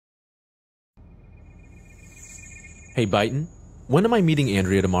Hey, Byton. When am I meeting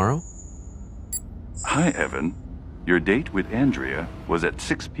Andrea tomorrow? Hi, Evan. Your date with Andrea was at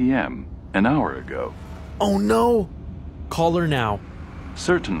 6 p.m. an hour ago. Oh no! Call her now.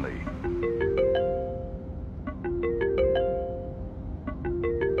 Certainly.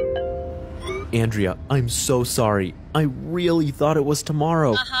 Andrea, I'm so sorry. I really thought it was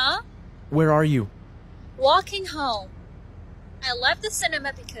tomorrow. Uh-huh. Where are you? Walking home. I left the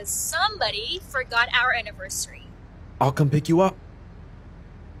cinema because somebody forgot our anniversary. I'll come pick you up.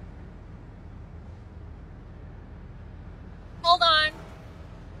 Hold on.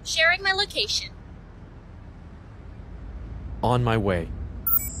 Sharing my location. On my way.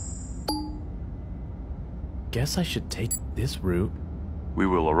 Guess I should take this route. We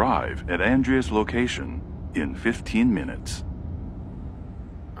will arrive at Andrea's location in 15 minutes.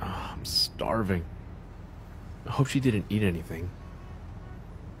 Oh, I'm starving. I hope she didn't eat anything.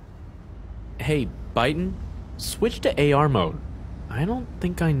 Hey, Byton, switch to AR mode. I don't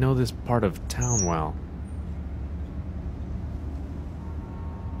think I know this part of town well.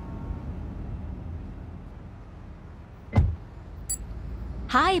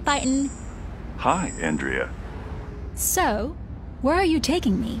 Hi, Byton. Hi, Andrea. So, where are you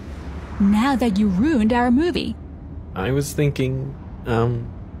taking me? Now that you ruined our movie. I was thinking,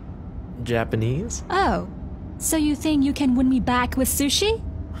 Japanese? Oh, so you think you can win me back with sushi?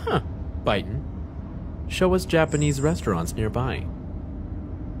 Huh, Byton. Show us Japanese restaurants nearby.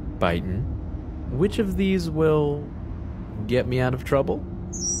 Byton, which of these will get me out of trouble?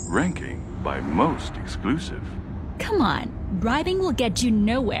 Ranking by most exclusive. Come on, bribing will get you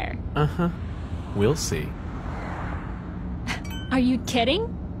nowhere. Uh-huh. We'll see. Are you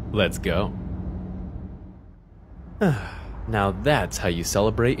kidding? Let's go. Now that's how you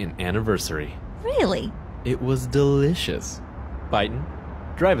celebrate an anniversary. Really? It was delicious. Byton,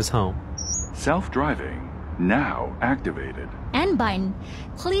 drive us home. Self-driving now activated. And Byton,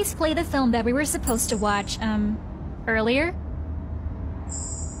 please play the film that we were supposed to watch, earlier?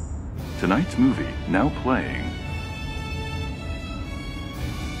 Tonight's movie now playing.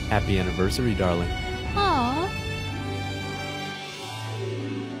 Happy anniversary, darling. Aw.